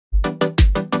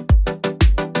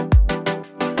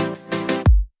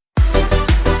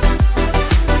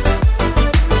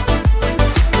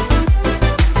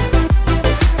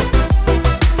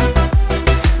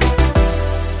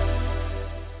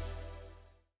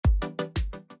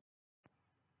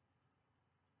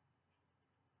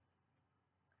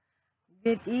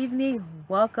Good evening.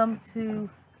 Welcome to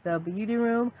the beauty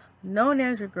room, known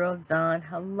as your girl Dawn.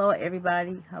 Hello,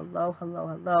 everybody. Hello, hello,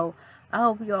 hello. I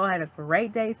hope you all had a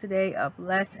great day today, a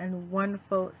blessed and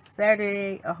wonderful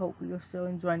Saturday. I hope you're still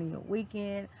enjoying your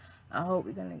weekend. I hope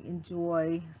you're going to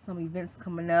enjoy some events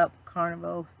coming up,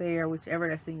 carnival, fair, whichever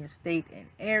that's in your state and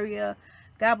area.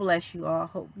 God bless you all.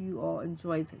 Hope you all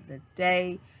enjoyed the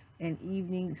day and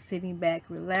evening, sitting back,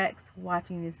 relaxed,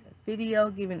 watching this video,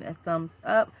 giving a thumbs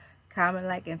up, comment,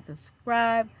 like, and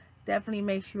subscribe. Definitely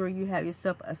make sure you have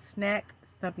yourself a snack,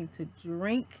 something to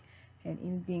drink, and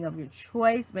anything of your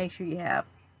choice. Make sure you have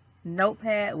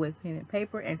notepad with pen and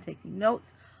paper and taking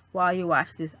notes while you watch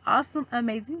this awesome,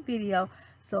 amazing video.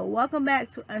 So welcome back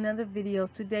to another video.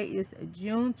 Today is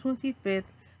June 25th,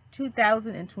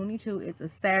 2022. It's a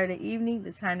Saturday evening.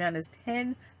 The time now is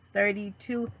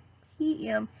 10:32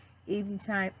 p.m. evening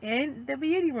time in the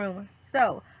beauty room.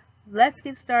 So let's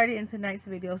get started in tonight's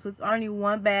video. So it's only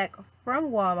one bag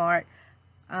from Walmart.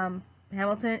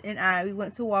 Hamilton and we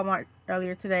went to Walmart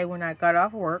earlier today when I got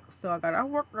off work. So I got off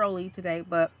work early today,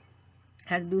 but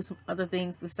had to do some other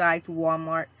things besides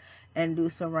Walmart and do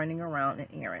some running around and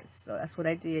errands. So that's what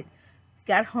I did.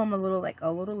 Got home a little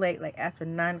late, like after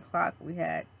 9 o'clock. We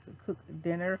had to cook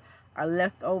dinner. Our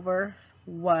leftovers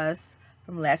was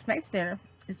from last night's dinner.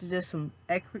 It's just some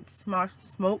accurate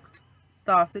smoked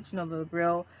sausage, the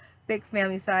real big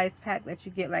family size pack that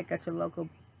you get like at your local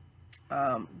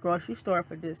grocery store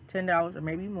for just $10 or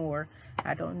maybe more.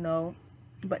 I don't know,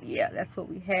 but yeah, that's what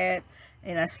we had.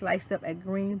 And I sliced up a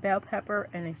green bell pepper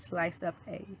and I sliced up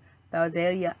a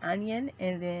Vidalia onion,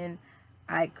 and then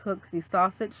I cooked the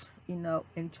sausage,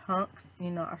 in chunks.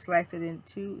 I sliced it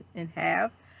in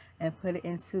half and put it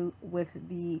into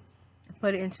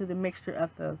the mixture of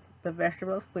the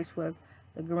vegetables, which was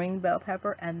the green bell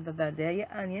pepper and the Vidalia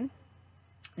onion,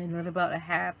 and then about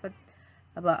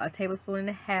a tablespoon and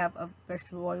a half of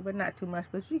vegetable oil, but not too much.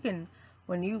 But you can,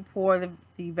 when you pour the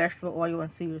vegetable oil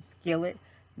into your skillet,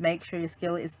 make sure your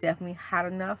skillet is definitely hot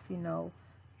enough,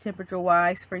 temperature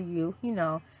wise for you,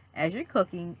 as you're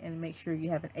cooking, and make sure you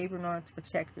have an apron on to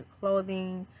protect your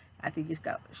clothing after you just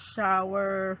got a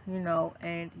shower,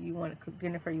 and you want to cook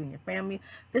dinner for you and your family.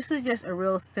 This is just a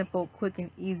real simple, quick,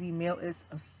 and easy meal. It's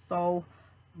so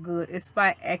good. It's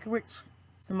by Eckrich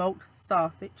Smoked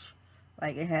Sausage.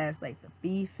 Like, it has like the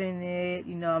beef in it,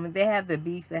 they have the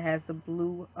beef that has the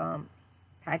blue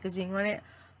packaging on it,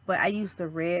 but I use the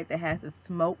red that has the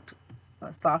smoked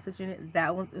sausage in it.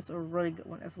 That one is a really good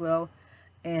one as well,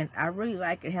 and I really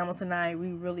like it. Hamilton and I,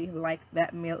 we really like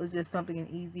that meal. It's just something and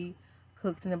easy,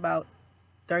 cooks in about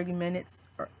 30 minutes,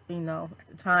 or at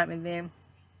the time. And then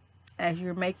as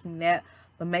you're making that,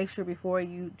 but make sure before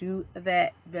you do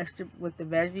that vegetable with the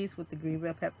veggies, with the green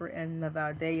bell pepper and the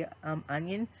Vidalia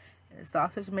onion and the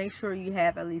sausage, make sure you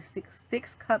have at least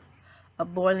six cups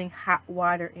of boiling hot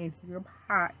water in your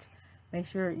pot. Make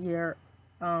sure your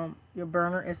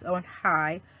burner is on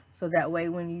high, so that way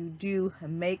when you do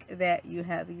make that, you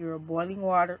have your boiling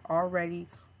water already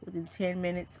within 10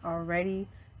 minutes already.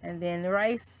 And then the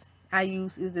rice I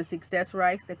use is the Success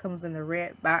rice that comes in the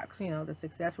red box, the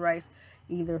Success rice,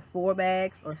 either 4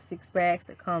 bags or 6 bags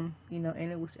that come, in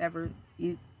it, whichever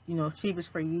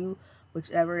cheapest for you,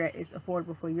 whichever that is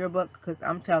affordable for your buck. Because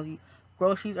I'm telling you,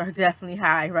 groceries are definitely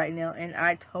high right now, and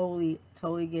I totally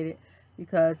get it,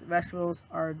 because vegetables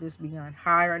are just beyond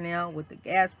high right now with the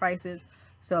gas prices.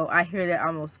 So I hear that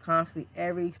almost constantly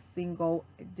every single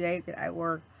day that I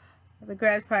work. The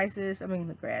gas prices, the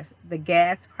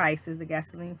gas prices, the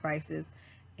gasoline prices,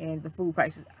 and the food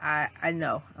prices. I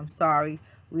know, I'm sorry.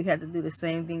 We have to do the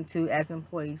same thing too as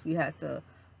employees. We have to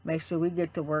make sure we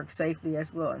get to work safely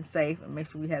as well, and safe, and make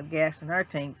sure we have gas in our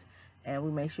tanks, and we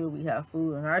make sure we have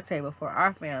food on our table for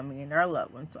our family and our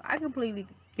loved ones. So I completely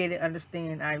get it,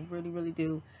 understand. I really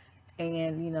do.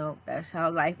 And that's how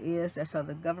life is. That's how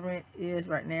the government is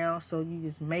right now. So you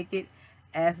just make it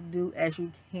as do as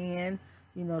you can.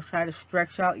 Try to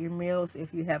stretch out your meals.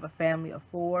 If you have a family of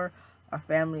 4 or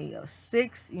family of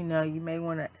 6, you may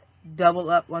want to double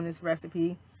up on this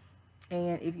recipe.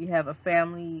 And if you have a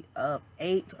family of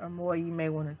 8 or more, you may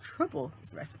want to triple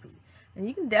this recipe. And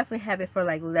you can definitely have it for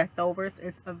like leftovers.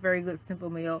 It's a very good simple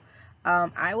meal.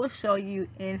 I will show you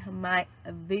in my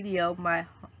video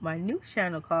my new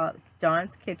channel called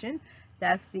Dawn's Kitchen.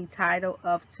 That's the title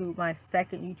of to my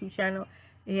second YouTube channel.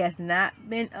 It has not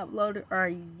been uploaded or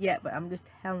yet, but I'm just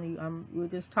telling you, we're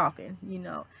just talking,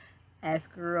 as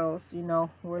girls,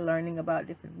 we're learning about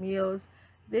different meals.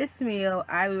 This meal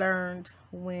I learned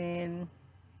when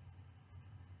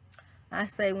I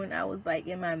was like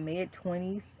in my mid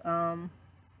 20s,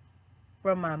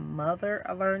 from my mother.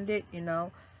 I learned it,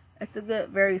 It's a good,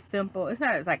 very simple. It's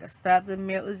not like a southern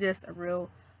meal. It's just a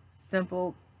real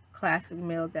simple, classic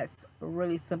meal that's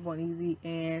really simple and easy.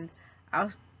 And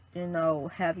I'll,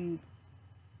 have you,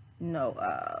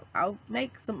 I'll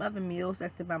make some other meals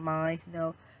that's in my mind,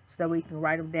 so that we can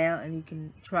write them down and you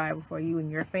can try it for you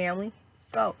and your family.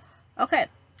 So, okay,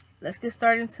 let's get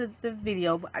started into the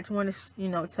video. But I just want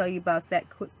to, tell you about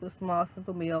that quick, little, small,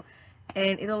 simple meal,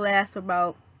 and it'll last for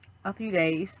about a few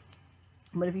days.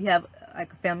 But if you have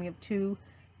like a family of 2,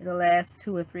 it'll last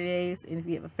 2 or 3 days. And if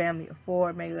you have a family of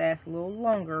 4, it may last a little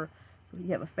longer. But if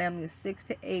you have a family of 6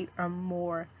 to 8 or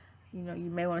more, you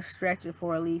may want to stretch it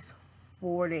for at least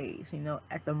 4 days,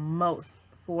 at the most.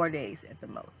 4 days at the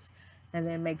most. And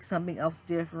then make something else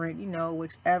different,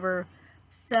 whichever.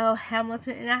 So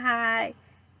Hamilton and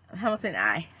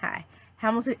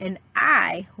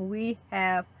I, we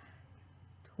have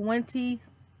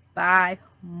 25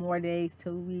 more days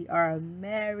till we are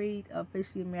married,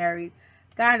 officially married.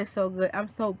 God is so good. I'm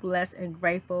so blessed and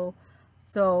grateful.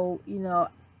 So,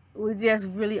 we just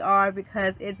really are,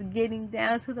 because it's getting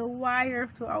down to the wire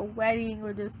to our wedding.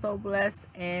 We're just so blessed.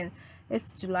 And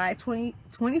it's July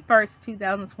 21st,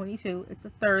 2022. It's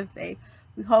a Thursday.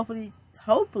 We hopefully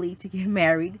to get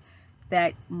married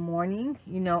that morning,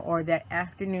 or that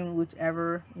afternoon,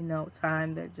 whichever,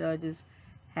 time the judges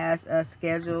has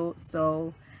scheduled.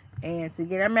 So, and to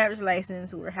get our marriage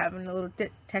license, we're having a little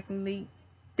not technically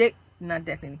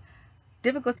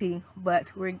difficulty,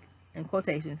 but we're in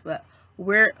quotations, but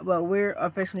we're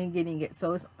officially getting it.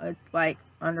 So it's like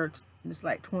it's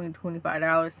like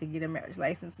 $20-$25 to get a marriage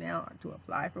license now, or to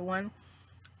apply for one.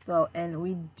 So, and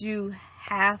we do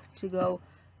have to go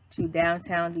to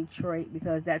downtown Detroit,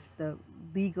 because that's the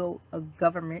legal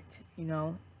government,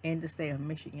 in the state of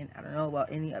Michigan. I don't know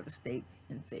about any other states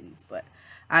and cities, but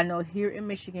I know here in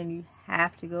Michigan you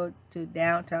have to go to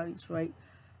downtown Detroit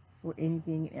for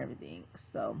anything and everything.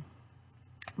 So,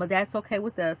 but that's okay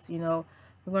with us. We're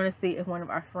going to see if one of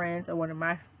our friends or one of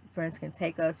my friends can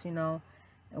take us,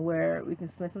 where we can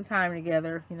spend some time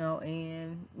together,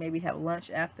 and maybe have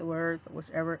lunch afterwards,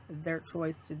 whichever their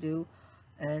choice to do.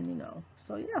 And,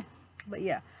 so yeah. But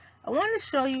yeah, I want to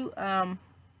show you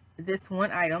this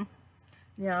one item.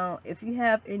 Now, if you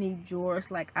have any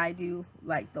drawers like I do,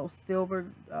 like those silver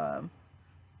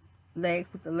legs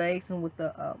and with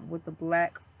the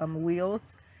black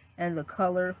wheels, and the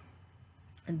color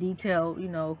and detail,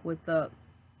 with the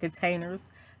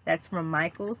containers, that's from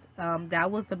Michaels.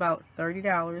 That was about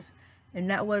 $30, and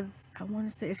that was, I want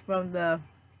to say it's from the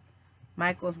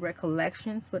Michaels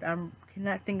Recollections, but I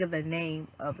cannot think of the name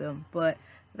of them. But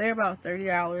they're about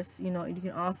 $30. You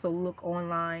can also look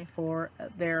online for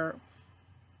their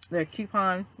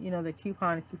coupon. The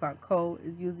coupon code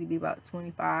is usually be about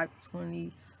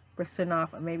 20%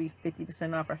 off, or maybe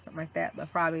 50% off, or something like that.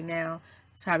 But probably now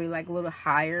it's probably like a little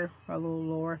higher or a little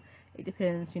lower. It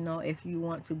depends, if you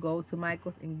want to go to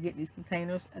Michael's and get these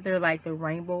containers. They're like the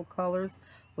rainbow colors,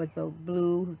 with the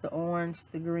blue, the orange,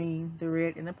 the green, the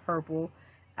red, and the purple.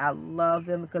 I love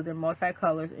them because they're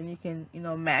multicolors, and you can,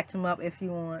 match them up if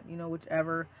you want,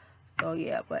 whichever. So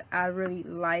yeah, but I really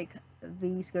like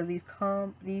these, because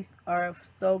these are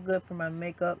so good for my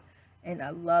makeup, and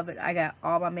I love it. I got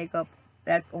all my makeup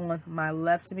that's on my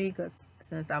left to me, because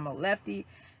since I'm a lefty.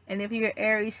 And if you're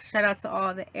Aries, shout out to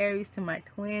all the Aries, to my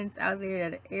twins out there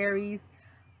that are Aries.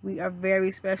 We are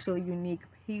very special, unique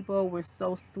people. We're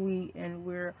so sweet, and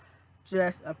we're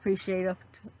just appreciative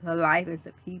to life and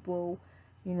to people,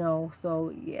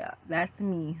 so yeah, that's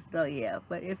me. So yeah,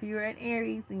 but if you're an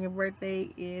Aries and your birthday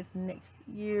is next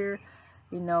year,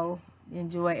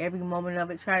 enjoy every moment of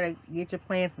it. Try to get your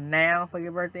plans now for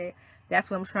your birthday. That's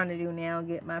what I'm trying to do now,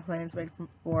 get my plans ready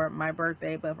for my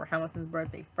birthday, but for Hamilton's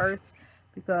birthday first,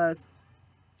 because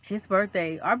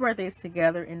our birthday is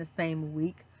together in the same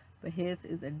week, but his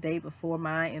is a day before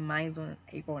mine, and mine's on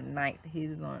April 9th.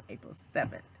 His is on April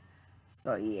 7th.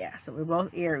 So yeah, so we're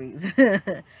both Aries.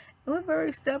 We're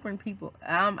very stubborn people.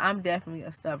 I'm definitely I'm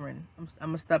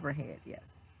a stubborn head.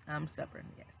 Yes, I'm stubborn.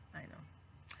 Yes, I know.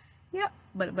 Yep,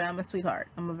 but I'm a sweetheart.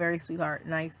 I'm a very sweetheart,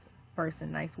 nice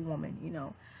person, nice woman.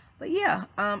 But yeah,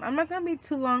 I'm not gonna be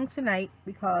too long tonight,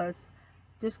 because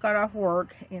just got off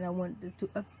work and I wanted to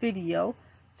do a video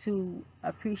to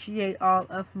appreciate all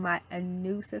of my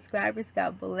new subscribers.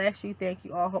 God bless you. Thank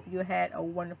you all. Hope you had a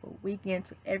wonderful weekend.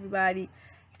 To everybody,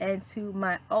 and to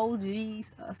my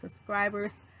OGs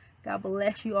subscribers, God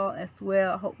bless you all as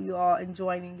well. Hope you all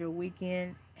enjoying your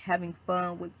weekend, having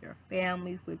fun with your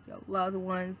families, with your loved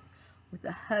ones, with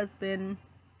the husband,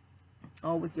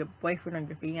 or with your boyfriend or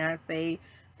your fiance.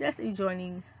 Just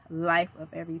enjoying life of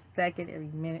every second, every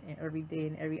minute, and every day,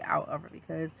 and every hour of it,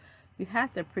 because we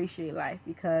have to appreciate life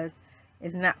because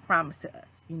it's not promised to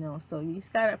us, you know. So you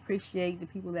just gotta appreciate the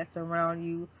people that's around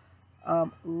you,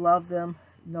 love them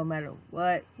no matter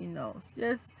what, you know.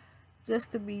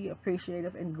 Just to be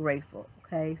appreciative and grateful.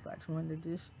 Okay, so I just wanted to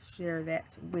just share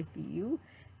that with you,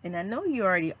 and I know you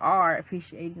already are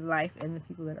appreciating life and the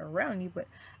people that are around you, but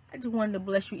I just wanted to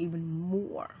bless you even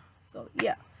more. So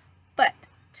yeah, but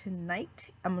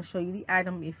tonight I'm gonna show you the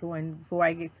item before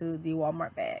I get to the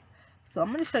Walmart bag. So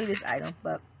I'm gonna show you this item,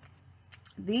 but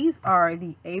these are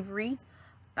the Avery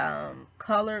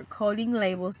color coding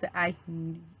labels that I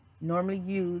normally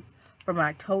use for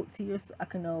my totes here, so I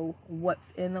can know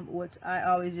what's in them, which I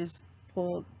always just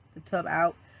pull the tub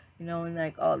out, you know, and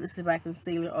like, oh, this is my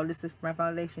concealer, oh, this is my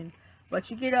foundation. But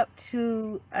you get up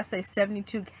to, I say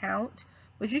 72 count,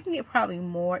 but you can get probably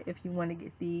more if you want to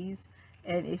get these.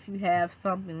 And if you have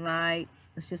something like,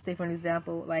 let's just say for an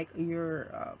example, like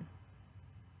your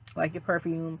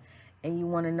perfume, and you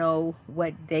want to know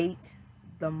what date,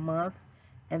 the month,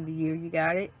 and the year you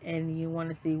got it, and you want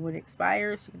to see when it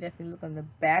expires, you can definitely look on the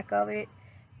back of it.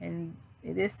 And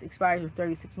this expires for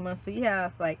 36 months, so you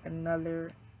have like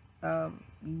another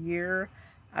year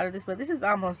out of this, but this is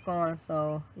almost gone.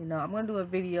 So you know, I'm gonna do a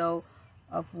video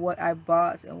of what I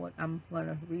bought and what I'm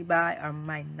gonna rebuy or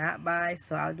might not buy,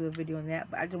 so I'll do a video on that.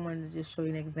 But I just wanted to just show you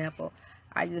an example.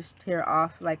 I just tear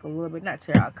off like a little bit, not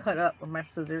tear, I'll cut up with my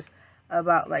scissors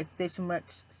about like this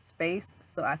much space,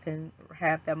 so I can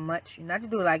have that much. You not to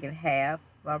do it like in half,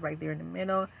 about right there in the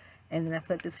middle, and then I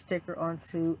put the sticker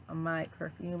onto my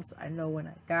perfume so I know when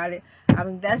I got it. I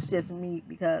mean, that's just me,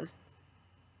 because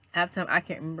half time I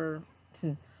can't remember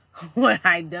what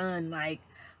I done like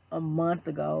a month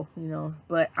ago, you know.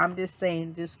 But I'm just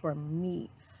saying, just for me,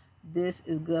 this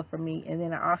is good for me. And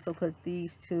then I also put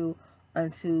these two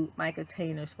onto my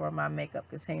containers for my makeup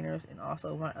containers, and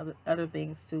also my other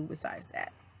things too besides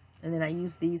that. And then I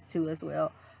use these two as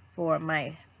well for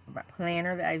my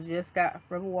planner that I just got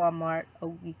from Walmart a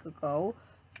week ago.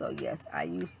 So yes, I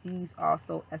use these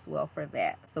also as well for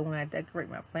that. So when I decorate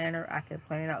my planner, I can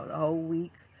plan out the whole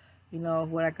week, you know,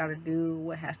 what I gotta do,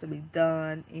 what has to be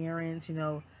done, errands, you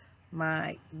know,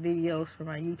 my videos for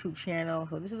my YouTube channel.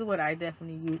 So this is what I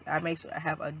definitely use. I make sure I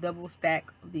have a double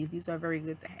stack of these. These are very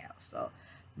good to have. So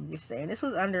I'm just saying, this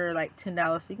was under like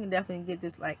 $10, so you can definitely get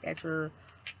this like at your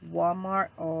Walmart,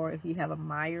 or if you have a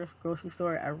Myers grocery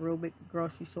store, a real big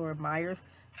grocery store, Myers,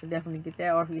 you can definitely get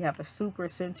that. Or if you have a super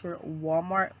center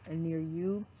Walmart near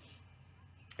you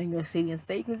in your city and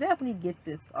state, you can definitely get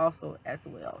this also as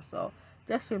well. So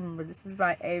just remember, this is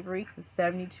by Avery for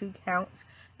 72 counts,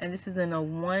 and this is in a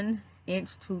 1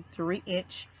 inch to 3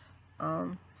 inch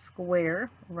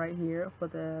square right here for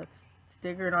the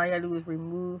sticker. And all you gotta do is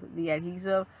remove the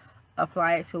adhesive,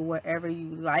 apply it to wherever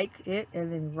you like it,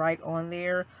 and then write on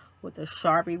there with a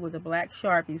Sharpie, with a black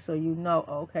Sharpie, so you know,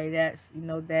 okay, that's, you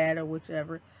know, that or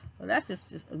whichever. So that's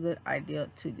just a good idea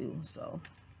to do. So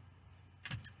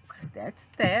okay, that's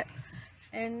that.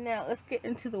 And now let's get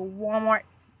into the Walmart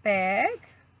bag.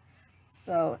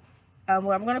 So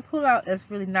what I'm going to pull out is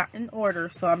really not in order,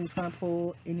 so I'm just going to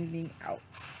pull anything out.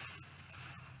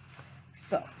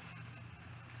 So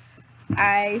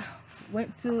I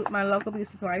went to my local beauty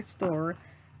supply store,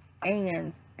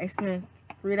 and I spent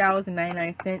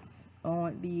 $3.99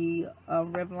 on the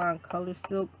Revlon Color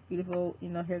Silk Beautiful, you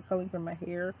know, hair coloring for my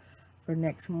hair for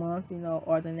next month, you know,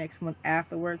 or the next month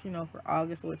afterwards, you know, for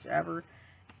August or whichever.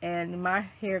 And my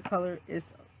hair color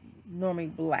is normally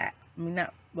black. I mean,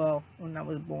 not, well, when I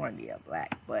was born, yeah,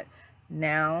 black, but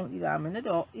now, you know, I'm an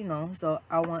adult, you know, so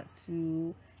I want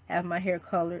to have my hair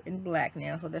color in black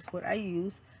now, so that's what I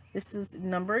use. This is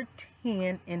number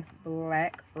 10 in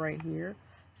black right here.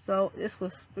 So this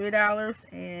was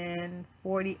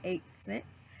 $3.48,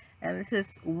 and this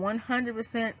is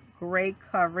 100% gray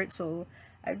coverage. So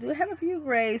I do have a few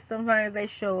grays. Sometimes they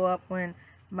show up when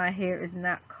my hair is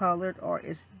not colored, or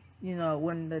it's, you know,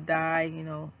 when the dye, you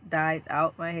know, dyes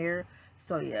out my hair.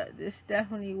 So yeah, this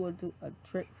definitely will do a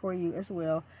trick for you as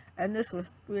well. And this was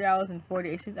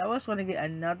 $3.48. I was trying to get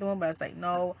another one, but I was like,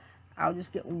 no, I'll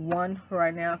just get one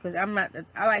right now, because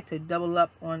I like to double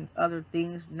up on other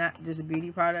things, not just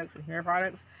beauty products and hair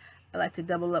products. I like to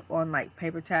double up on like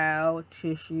paper towel,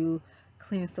 tissue,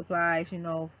 cleaning supplies, you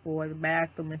know, for the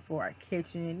bathroom and for our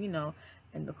kitchen, you know,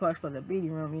 and of course for the beauty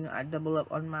room, you know, I double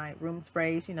up on my room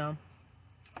sprays, you know.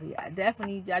 Yeah,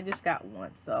 definitely, I just got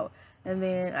one. So, and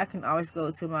then I can always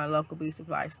go to my local beauty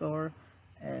supply store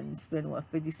and spend, what,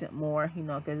 50 cents more, you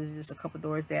know, because it's just a couple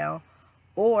doors down.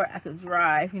 Or I could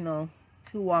drive, you know,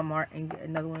 to Walmart and get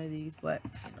another one of these. But,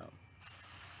 you know,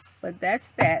 but that's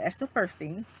that. That's the first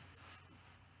thing.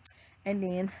 And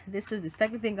then this is the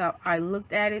second thing I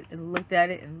looked at it and looked at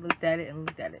it and looked at it and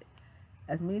looked at it.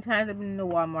 As many times I've been in the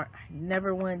Walmart, I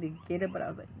never wanted to get it, but I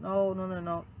was like, no, no, no,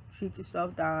 no. Treat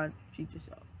yourself, Don. Treat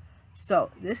yourself.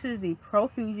 So this is the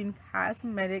Profusion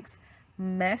Cosmetics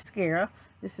Mascara.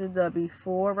 This is the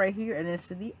before right here, and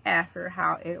this is the after,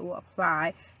 how it will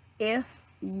apply. If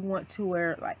you want to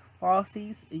wear like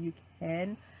falsies, you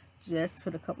can just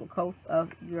put a couple of coats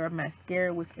of your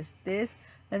mascara, which is this.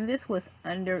 And this was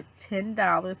under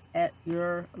 $10 at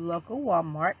your local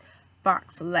Walmart.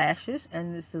 Fox Lashes,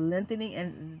 and this is lengthening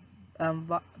and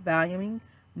voluming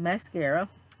mascara,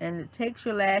 and it takes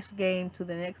your lash game to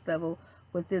the next level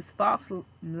with this Fox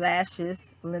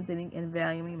Lashes lengthening and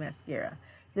voluming mascara.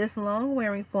 This long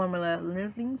wearing formula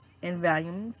lengthens and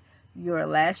volumens your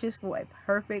lashes for a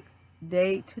perfect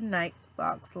day to night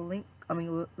Fox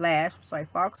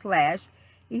lash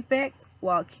effect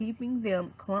while keeping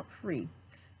them clump free.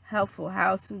 Helpful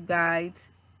how-to guides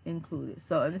included.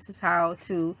 So, and this is how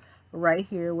to right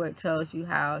here, where it tells you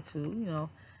how to,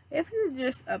 if you're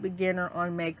just a beginner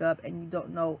on makeup and you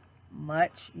don't know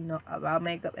much, about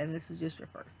makeup, and this is just your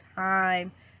first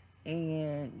time,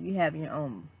 and you have your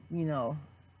own,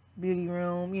 beauty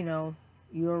room,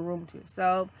 your room to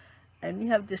yourself, and you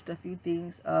have just a few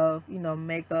things of,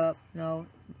 makeup,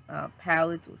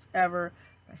 palettes, whichever,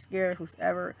 mascaras,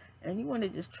 whichever, and you want to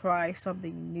just try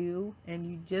something new, and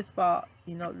you just bought,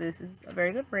 this is a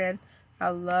very good brand. I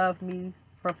love me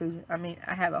Profusion. I mean,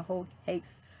 I have a whole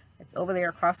case that's over there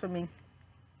across from me,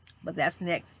 but that's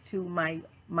next to my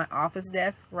office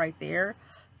desk right there.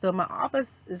 So my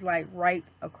office is like right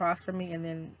across from me, and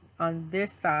then on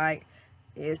this side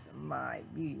is my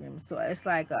beauty room. So it's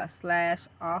like a slash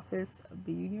office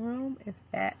beauty room, if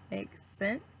that makes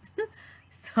sense.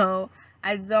 So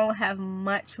I don't have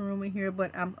much room in here, but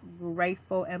I'm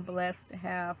grateful and blessed to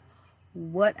have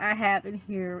what I have in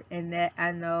here, and that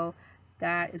I know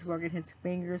God is working his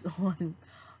fingers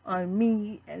on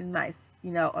me and my,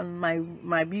 on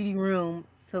my beauty room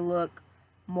to look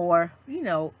more,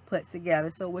 put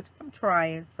together. So, which I'm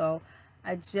trying. So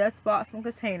I just bought some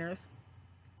containers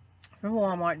from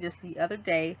Walmart just the other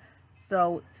day,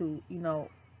 so to,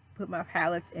 put my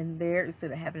palettes in there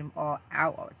instead of having them all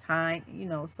out all the time,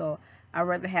 so I'd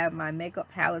rather have my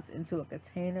makeup palettes into a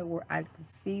container where I can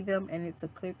see them, and it's a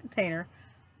clear container,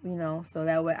 so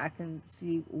that way I can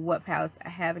see what palettes I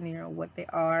have in here, what they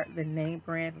are, the name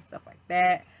brands and stuff like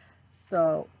that.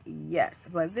 So yes,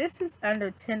 but this is under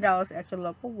 $10 at your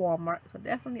local Walmart, so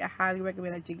definitely I highly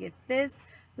recommend that you get this.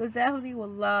 You'll definitely will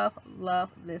love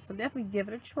this, so definitely give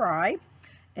it a try.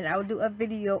 And I'll do a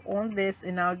video on this,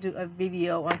 and I'll do a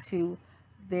video onto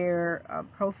their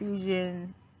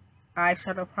Profusion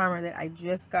eyeshadow primer that I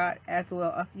just got as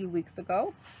well a few weeks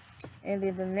ago. And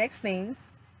then the next thing,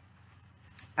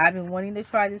 I've been wanting to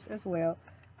try this as well.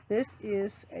 This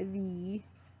is the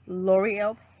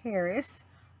L'Oreal Paris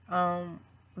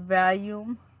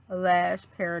Volume Lash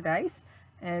Paradise,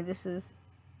 and this is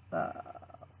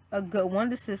a good one.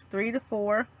 This is 3 to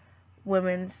 4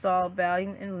 women saw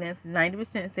volume and length.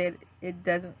 90% said it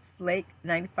doesn't flake.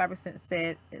 95%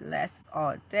 said it lasts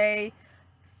all day.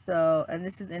 So, and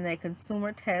this is in a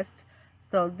consumer test.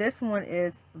 So this one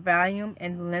is volume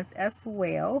and length as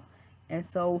well. And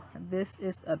so this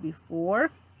is a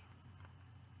before,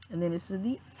 and then this is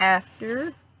the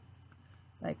after,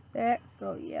 like that.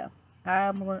 So yeah,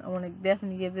 I want to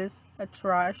definitely give this a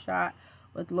try shot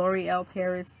with L'Oreal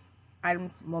Paris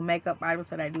items, more makeup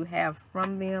items that I do have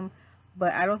from them,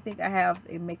 but I don't think I have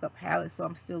a makeup palette, so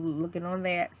I'm still looking on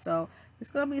that. So there's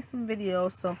gonna be some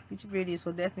videos, some future videos,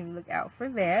 so definitely look out for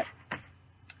that.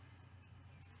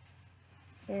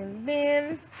 And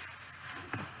then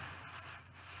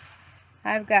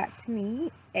I've got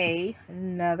me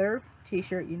another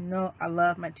t-shirt. I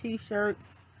love my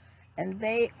t-shirts, and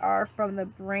they are from the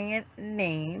brand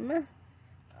name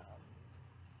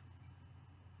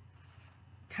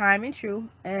Time and True,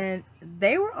 and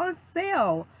they were on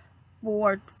sale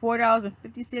for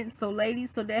 $4.50. So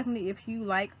ladies, so definitely if you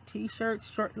like t-shirts,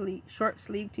 short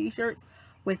sleeve t-shirts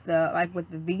with the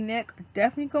v-neck,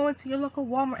 definitely go into your local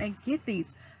Walmart and get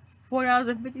these.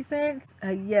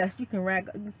 $4.50. Yes, you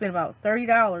can spend about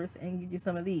 $30 and get you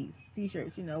some of these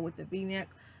t-shirts, with the v-neck.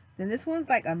 Then this one's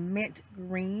like a mint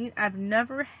green. I've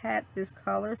never had this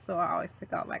color, so I always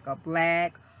pick out like a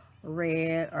black,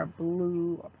 red, or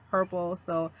blue, or purple.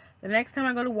 So the next time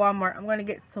I go to Walmart, I'm going to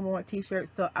get some more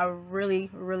t-shirts. So I really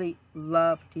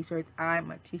love t-shirts.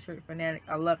 I'm a t-shirt fanatic.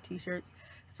 I love t-shirts,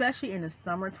 especially in the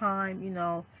summertime,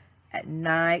 at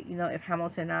night, if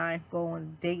Hamilton and I go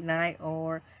on date night,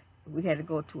 or we had to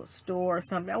go to a store or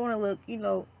something. I want to look,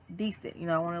 decent.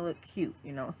 I want to look cute.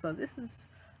 So this is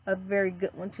a very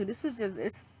good one too. This is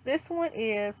just this one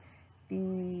is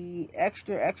the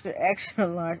extra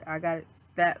large. I got it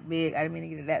that big. I didn't mean to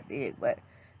get it that big, but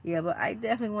yeah, but I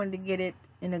definitely wanted to get it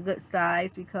in a good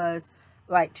size because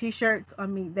like t-shirts, I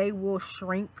mean, they will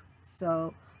shrink.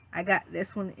 So I got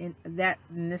this one in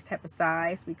this type of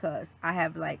size because I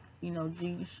have, like, you know,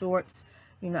 jean shorts.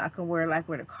 You know, I can wear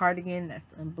a cardigan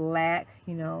that's in black,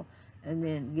 you know, and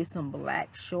then get some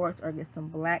black shorts or get some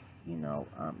black, you know,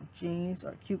 jeans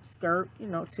or cute skirt, you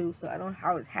know, too. So I don't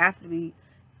always have to be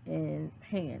in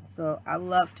pants. So I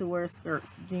love to wear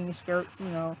skirts, jean skirts, you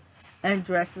know, and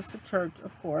dresses to church,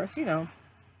 of course, you know.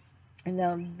 And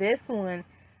now this one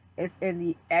is in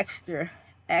the extra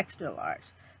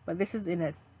large, but this is in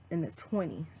a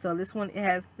 20. So this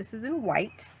is in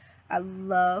white. I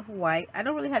love white. I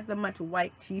don't really have that much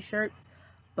white t-shirts,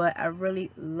 but I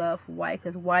really love white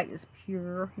because white is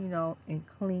pure, you know, and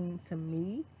clean to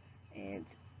me. And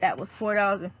that was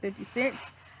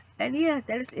 $4.50. And yeah,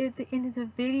 that is it at the end of the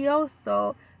video.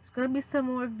 So it's gonna be some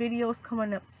more videos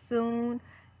coming up soon.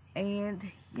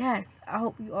 And yes, I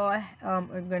hope you all are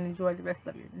going to enjoy the rest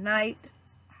of your night.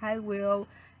 I will.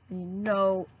 And you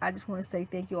know, I just want to say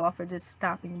thank you all for just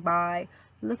stopping by,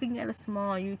 looking at a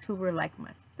small YouTuber like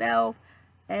myself.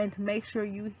 And make sure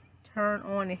you turn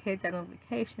on and hit that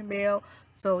notification bell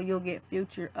so you'll get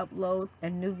future uploads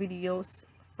and new videos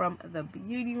from the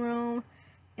beauty room.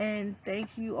 And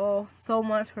thank you all so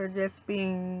much for just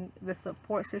being the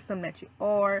support system that you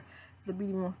are, the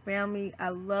Beauty Room family. I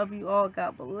love you all.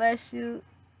 God bless you.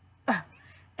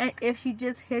 And if you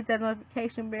just hit that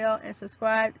notification bell and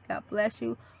subscribe, God bless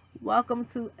you. Welcome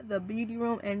to the Beauty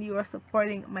Room, and you are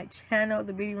supporting my channel,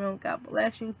 the Beauty Room. God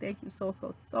bless you. Thank you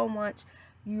so much.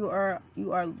 You are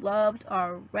loved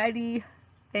already.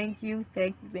 Thank you.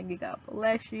 God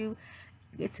bless you.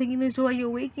 Continue to enjoy your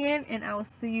weekend, and I will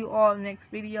see you all in the next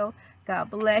video.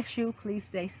 God bless you. Please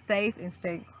stay safe and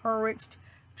stay encouraged.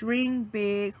 Dream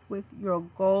big with your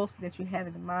goals that you have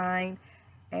in mind,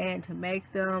 and to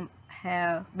make them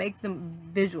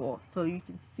visual so you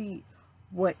can see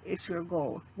what is your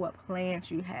goals, what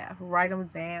plans you have. Write them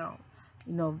down.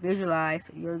 You know, visualize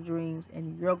your dreams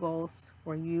and your goals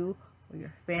for you, for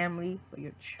your family, for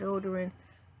your children.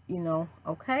 You know,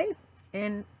 okay?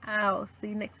 And I'll see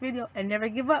you next video. And never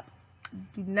give up.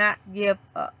 Do not give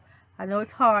up. I know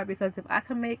it's hard because if I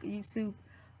can make YouTube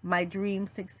my dream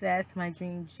success, my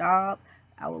dream job,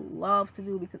 I would love to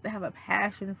do, because I have a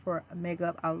passion for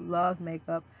makeup. I love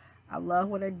makeup. I love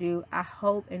what I do. I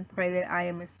hope and pray that I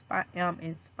am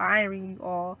inspiring you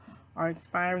all, or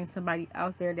inspiring somebody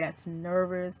out there that's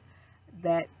nervous,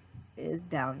 that is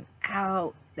down and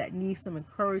out, that needs some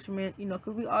encouragement, you know,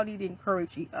 because we all need to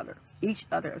encourage each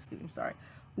other, excuse me, sorry.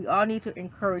 We all need to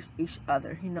encourage each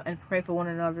other, you know, and pray for one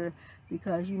another,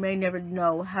 because you may never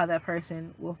know how that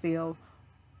person will feel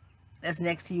that's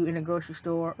next to you in a grocery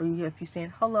store, or if you're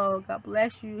saying hello, God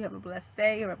bless you, have a blessed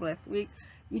day, have a blessed week.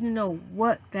 You don't know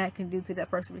what that can do to that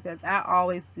person, because I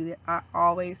always do that. I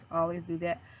always do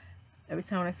that. Every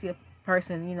time I see a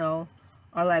person, you know,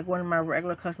 or like one of my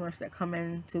regular customers that come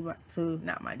in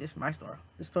just my store,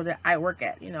 the store that I work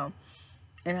at, you know,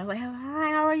 and I'm like, hi,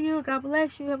 how are you? God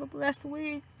bless you, have a blessed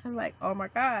week. I'm like, oh my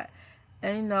God.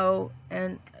 And you know,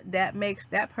 and that makes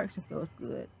that person feels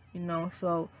good, you know.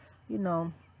 So, you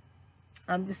know,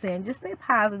 I'm just saying, just stay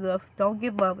positive, don't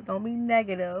give up, don't be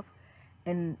negative,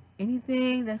 and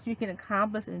anything that you can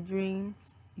accomplish in dreams,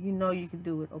 you know you can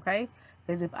do it, okay?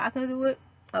 Because if I can do it,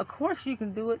 of course you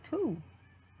can do it too.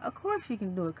 Of course you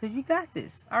can do it, because you got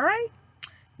this, all right?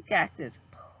 You got this.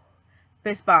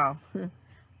 Fist bomb.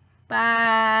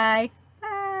 Bye.